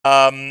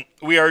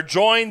We are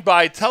joined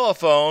by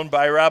telephone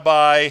by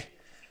Rabbi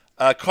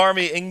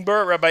Carmi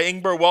Ingber. Rabbi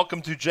Ingber,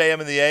 welcome to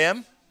JM in the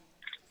AM.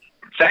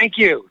 Thank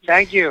you.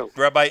 Thank you.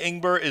 Rabbi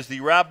Ingber is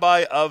the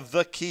rabbi of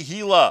the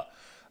Kehila,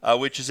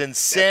 which is in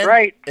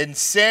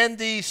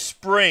Sandy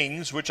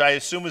Springs, which I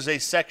assume is a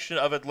section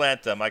of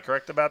Atlanta. Am I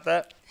correct about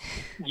that?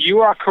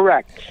 You are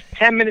correct.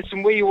 10 minutes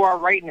from where you are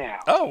right now.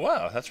 Oh,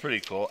 wow. That's pretty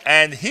cool.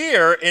 And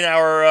here in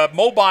our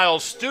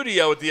mobile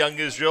studio at the Young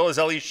Israel is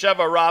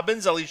Elisheva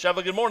Robbins.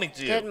 Elisheva, good morning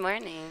to you. Good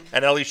morning.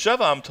 And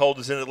Elisheva, I'm told,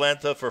 is in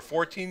Atlanta for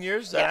 14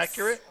 years. Is that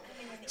accurate?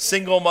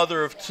 Single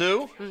mother of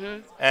two,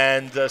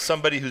 and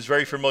somebody who's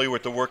very familiar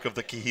with the work of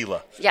the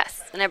Kehila.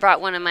 Yes, and I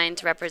brought one of mine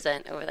to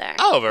represent over there.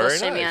 Oh, very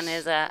nice. He'll show me on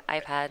his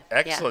iPad.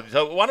 Excellent. Yeah.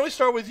 So why don't we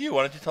start with you?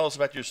 Why don't you tell us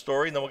about your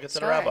story, and then we'll get to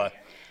the rabbi.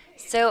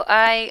 So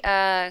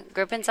I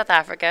grew up in South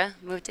Africa,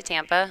 moved to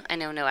Tampa. I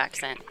know, no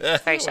accent.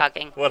 It's very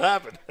shocking. What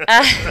happened?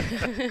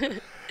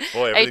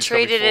 Boy, I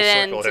traded it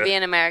in to be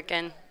an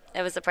American.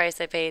 That was the price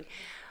I paid.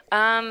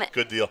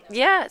 Good deal.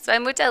 Yeah, so I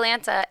moved to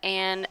Atlanta,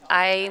 and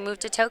I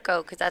moved to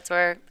Toco because that's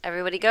where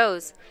everybody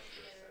goes.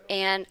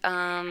 And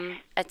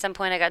at some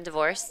point I got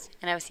divorced,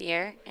 and I was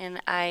here,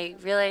 and I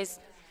realized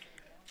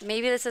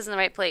maybe this isn't the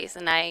right place.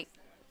 And I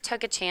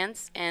took a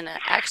chance and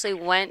actually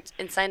went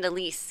and signed a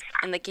lease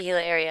in the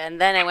Kehila area. And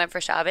then I went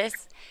for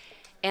Shabbos.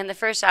 And the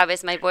first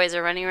Shabbos, my boys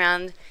are running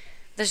around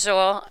the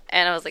shul,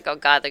 and I was like, oh,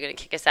 God, they're going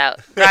to kick us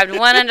out. Grabbed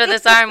one under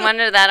this arm, one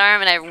under that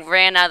arm, and I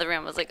ran out of the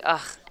room. I was like,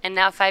 ugh. And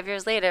now 5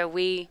 years later,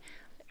 we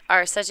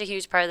are such a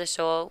huge part of the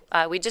shul.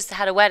 We just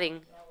had a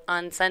wedding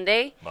on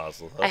Sunday.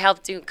 Mazel. I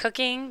helped do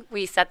cooking.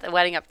 We set the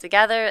wedding up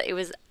together. It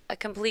was a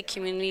complete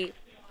community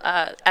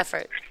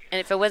effort. And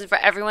if it wasn't for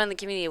everyone in the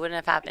community, it wouldn't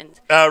have happened.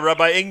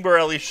 Rabbi Ingber,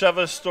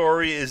 Elisheva's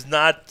story is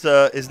not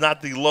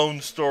the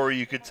lone story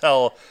you could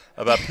tell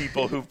about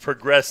people who've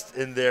progressed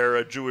in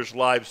their Jewish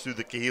lives through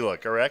the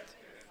Kehila, correct?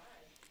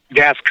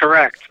 That's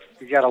correct.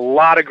 We got a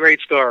lot of great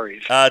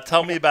stories.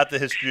 Tell me about the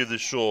history of the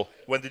shul.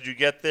 When did you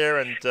get there,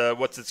 and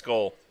what's its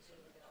goal?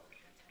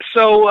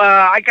 So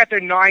I got there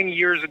 9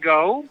 years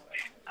ago.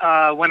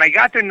 When I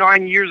got there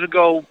 9 years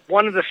ago,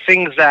 one of the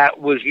things that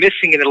was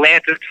missing in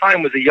Atlanta at the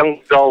time was a young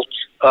adult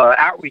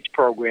outreach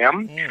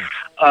program.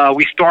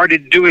 We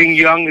started doing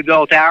young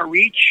adult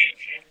outreach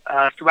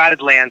throughout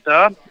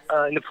Atlanta.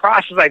 In the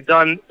process, I've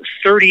done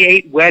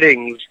 38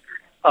 weddings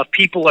of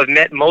people I've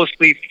met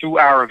mostly through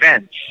our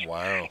events.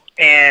 Wow.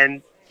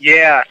 And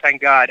yeah,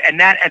 thank God. And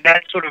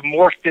that sort of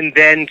morphed in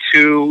then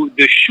to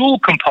the shul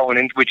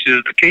component, which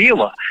is the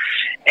Kehila.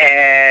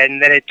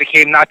 And then it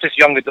became not just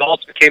young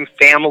adults, it became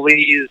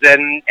families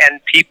and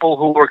people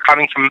who were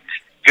coming from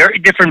very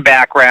different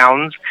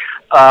backgrounds.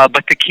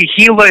 But the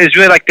Kehila is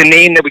really like the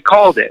name that we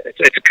called it.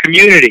 It's a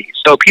community.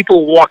 So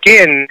people walk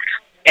in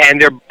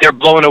and they're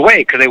blown away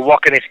because they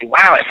walk in and they say,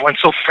 wow, everyone's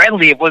so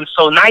friendly, everyone's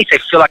so nice, I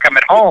feel like I'm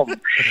at home.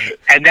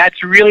 And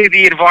that's really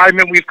the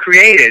environment we've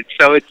created.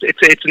 So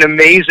it's an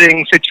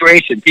amazing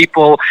situation.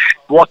 People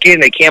walk in,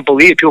 they can't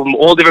believe it. People from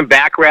all different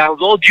backgrounds,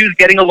 all Jews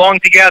getting along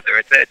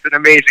together. It's an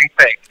amazing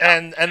thing.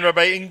 And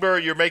Rabbi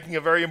Ingber, you're making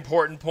a very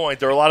important point.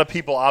 There are a lot of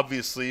people,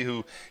 obviously,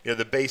 who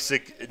their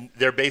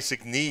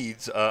basic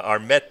needs are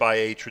met by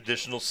a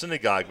traditional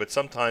synagogue, but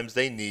sometimes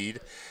they need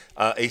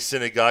a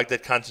synagogue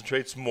that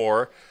concentrates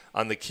more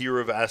on the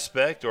kiruv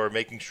aspect, or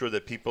making sure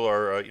that people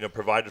are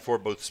provided for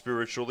both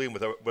spiritually and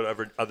with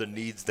whatever other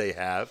needs they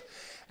have.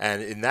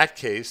 And in that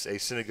case, a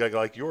synagogue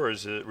like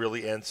yours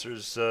really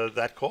answers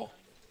that call.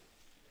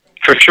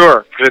 For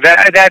sure.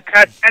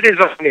 That is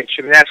our niche.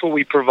 I mean, that's what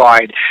we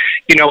provide.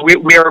 We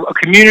are a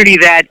community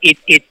that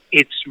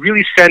it's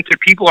really centered.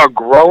 People are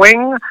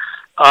growing.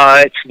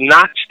 It's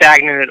not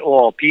stagnant at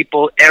all.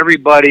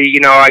 Everybody,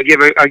 I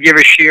give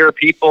a share.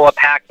 People are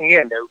packing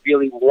in. They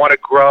really want to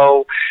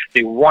grow.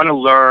 They want to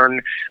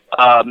learn.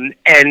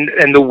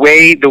 And the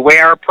way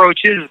our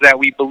approach is that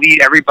we believe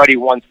everybody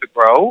wants to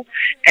grow,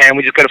 and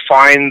we just got to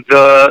find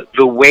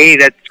the way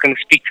that's going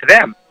to speak to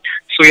them.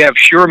 So we have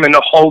Sherman, a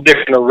whole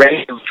different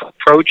array of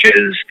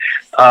approaches,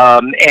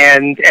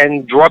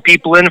 and draw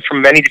people in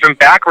from many different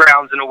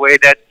backgrounds in a way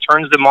that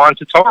turns them on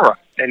to Torah,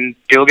 and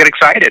they'll get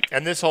excited.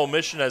 And this whole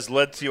mission has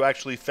led to you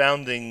actually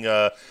founding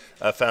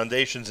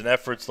foundations and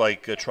efforts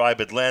like Tribe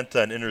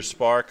Atlanta and Inner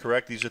Spark,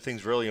 correct? These are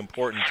things really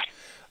important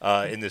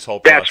in this whole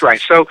process. That's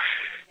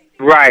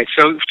right.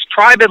 So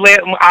Tribe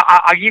Atlanta,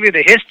 I'll give you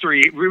the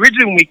history.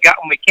 Originally, when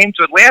we came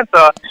to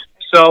Atlanta,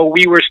 so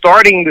we were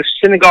starting the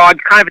synagogue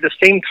kind of at the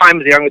same time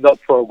as the young adult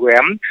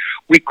program.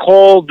 We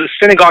called the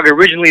synagogue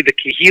originally the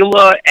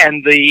Kehila,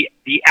 and the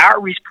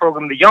outreach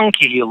program the Young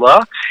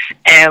Kehila.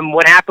 And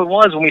what happened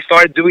was, when we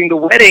started doing the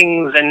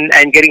weddings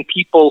and getting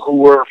people who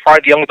were part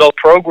of the young adult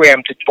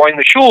program to join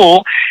the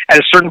shul, at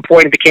a certain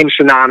point it became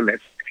synonymous.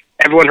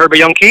 Everyone heard about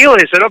Young Kehila.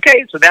 They said,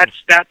 okay, so that's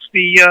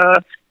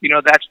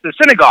the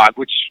synagogue,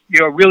 which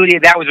really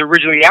that was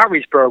originally the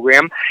outreach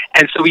program.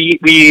 And so we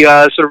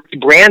sort of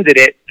branded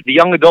it. The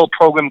young adult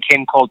program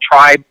came called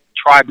Tribe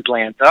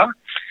Atlanta,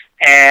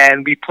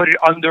 and we put it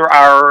under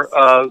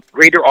our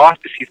greater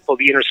auspices called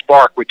the Inner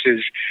Spark, which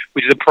is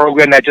a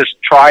program that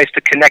just tries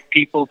to connect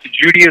people to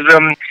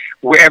Judaism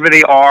wherever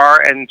they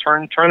are and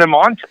turn them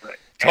on to it.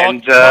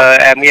 And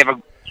we have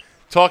a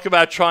talk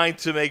about trying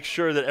to make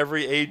sure that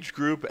every age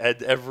group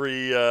and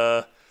every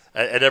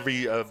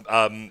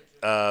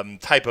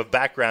type of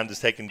background is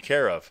taken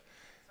care of.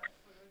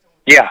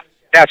 Yeah,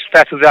 that's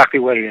exactly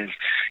what it is.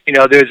 You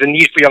know, there's a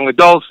need for young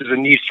adults, there's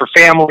a need for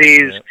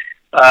families. Yeah.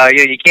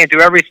 You can't do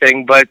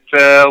everything, but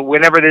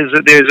whenever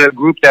there's a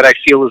group that I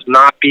feel is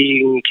not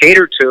being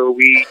catered to,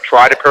 we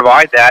try to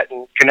provide that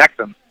and connect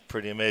them.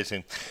 Pretty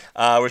amazing.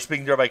 We're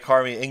speaking to Rabbi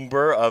Carmi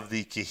Ingber of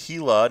the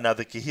Kehila. Now,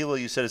 the Kehila,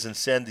 you said, is in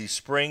Sandy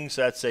Springs.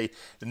 That's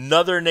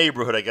another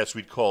neighborhood, I guess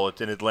we'd call it,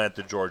 in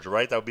Atlanta, Georgia,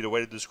 right? That would be the way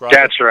to describe it?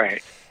 That's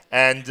right.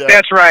 And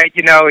that's right.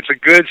 You know, it's a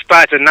good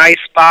spot. It's a nice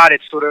spot.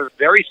 It's sort of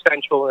very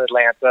central in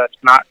Atlanta. It's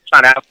not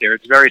out there.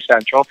 It's very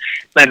central.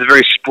 Atlanta's a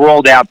very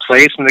sprawled out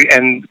place,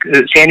 and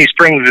Sandy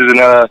Springs is in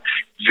a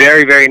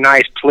very, very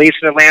nice place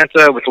in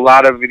Atlanta with a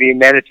lot of the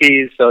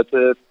amenities. So it's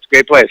a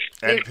great place.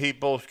 And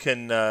people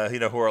can,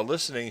 who are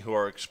listening, who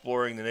are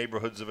exploring the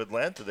neighborhoods of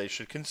Atlanta, they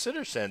should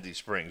consider Sandy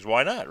Springs.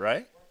 Why not,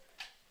 right?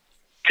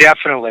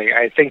 Definitely.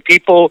 I think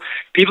people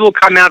who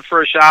come out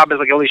for a Shabbos,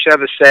 like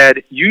Elisheva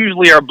said,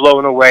 usually are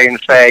blown away and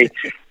say,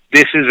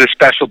 this is a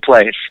special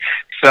place.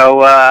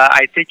 So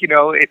I think,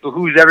 it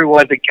behooves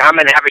everyone to come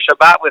and have a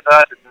Shabbat with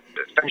us and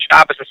spend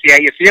Shabbos and see how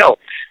you feel.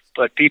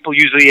 But people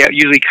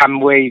usually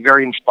come away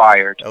very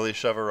inspired.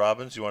 Elisheva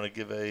Robbins, you want to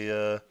give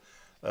a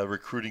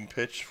recruiting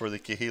pitch for the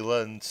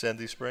Kehila in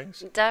Sandy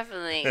Springs?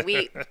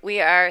 Definitely.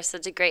 We are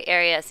such a great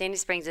area. Sandy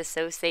Springs is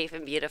so safe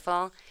and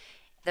beautiful.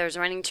 There's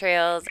running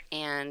trails,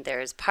 and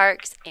there's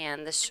parks,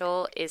 and the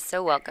shul is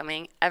so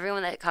welcoming.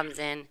 Everyone that comes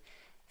in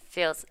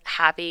feels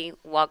happy,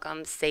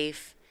 welcome,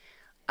 safe.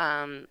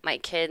 My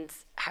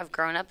kids have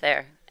grown up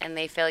there, and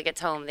they feel like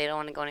it's home. They don't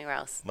want to go anywhere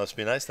else. Must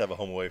be nice to have a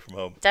home away from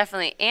home.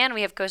 Definitely. And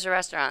we have kosher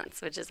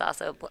restaurants, which is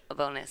also a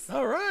bonus.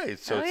 All right.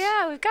 So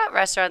yeah, we've got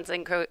restaurants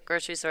and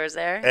grocery stores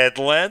there.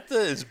 Atlanta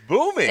is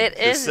booming. It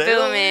is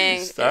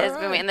booming. It is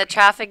booming. And the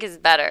traffic is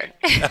better.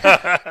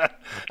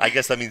 I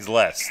guess that means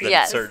less than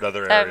in certain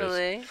other areas.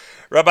 Definitely.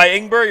 Rabbi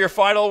Ingber, your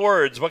final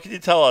words. What can you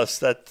tell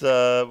us? What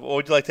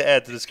would you like to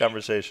add to this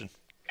conversation?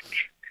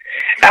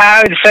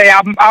 I would say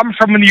I'm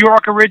from New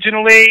York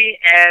originally,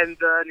 and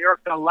New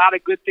York's got a lot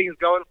of good things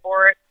going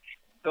for it.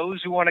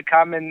 Those who want to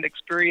come and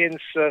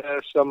experience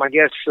some, I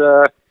guess,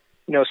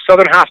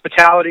 Southern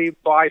hospitality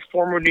by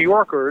former New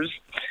Yorkers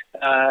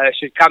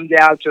should come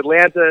down to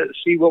Atlanta,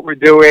 see what we're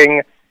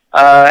doing,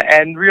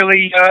 and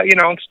really,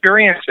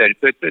 experience it.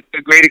 It's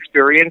a great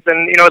experience,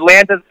 and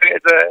Atlanta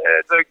is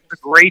a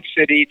great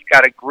city. It's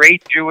got a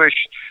great Jewish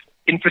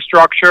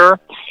infrastructure,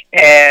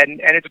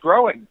 and it's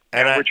growing.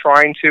 And we're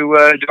trying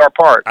to do our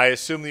part. I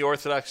assume the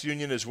Orthodox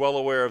Union is well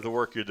aware of the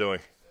work you're doing.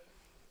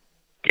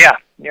 Yeah,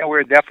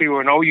 we're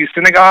an OU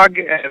synagogue,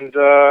 and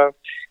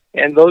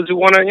those who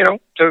want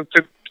to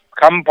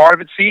come part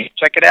of it, see,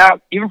 check it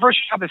out. Even for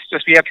Shabbos,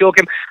 we have people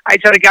come. I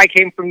tell a guy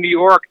came from New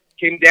York,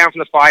 came down from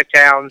the Five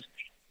Towns.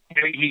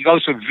 He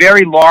goes to a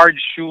very large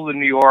shul in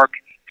New York.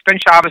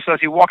 Spent Shabbos with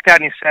us. He walked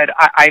out and he said,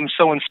 I'm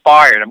so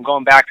inspired. I'm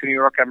going back to New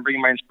York. I'm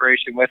bringing my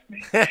inspiration with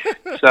me.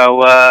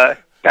 So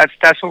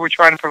that's what we're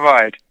trying to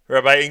provide.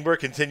 Rabbi Ingber,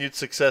 continued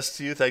success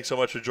to you. Thanks so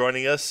much for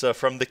joining us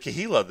from the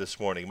Kehila this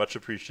morning. Much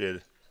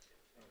appreciated.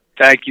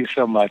 Thank you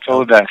so much. All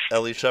the best.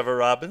 Elisheva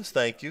Robbins,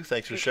 thank you.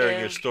 Thanks for sharing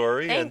your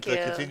story. Thank you.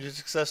 Continued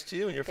success to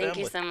you and your family.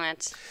 Thank you so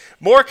much.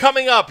 More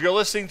coming up. You're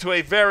listening to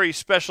a very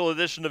special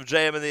edition of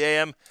JM in the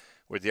AM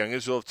with the Young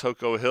Israel of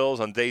Toco Hills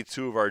on day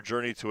 2 of our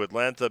journey to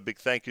Atlanta. Big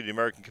thank you to the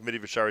American Committee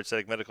for Shaare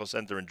Zedek Medical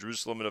Center in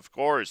Jerusalem. And, of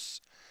course,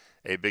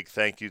 a big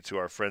thank you to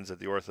our friends at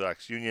the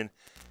Orthodox Union.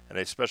 And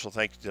a special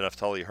thank you to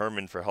Naftali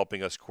Herman for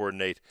helping us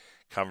coordinate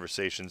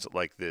conversations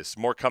like this.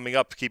 More coming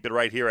up. Keep it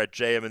right here at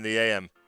JM in the AM.